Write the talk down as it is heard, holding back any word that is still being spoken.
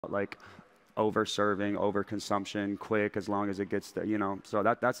like over serving, over consumption, quick, as long as it gets the, So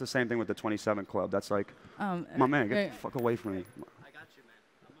that's the same thing with the 27 Club. That's like, my man, get the fuck away from me.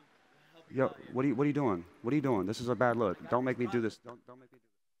 Yo, what are you doing? What are you doing? This is a bad look. Don't make me do this. Don't make me do this.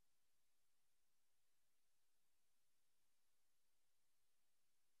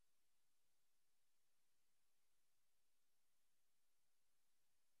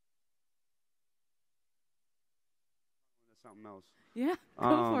 Something else. Yeah,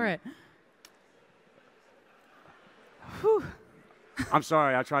 go for it. Whew. I'm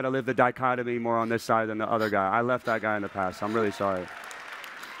sorry. I try to live the dichotomy more on this side than the other guy. I left that guy in the past. I'm really sorry.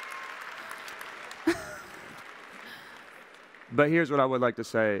 But here's what I would like to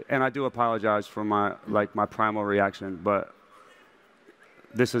say, and I do apologize for my primal reaction, but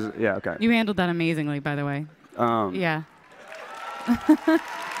this is, yeah, okay. You handled that amazingly, by the way. Yeah.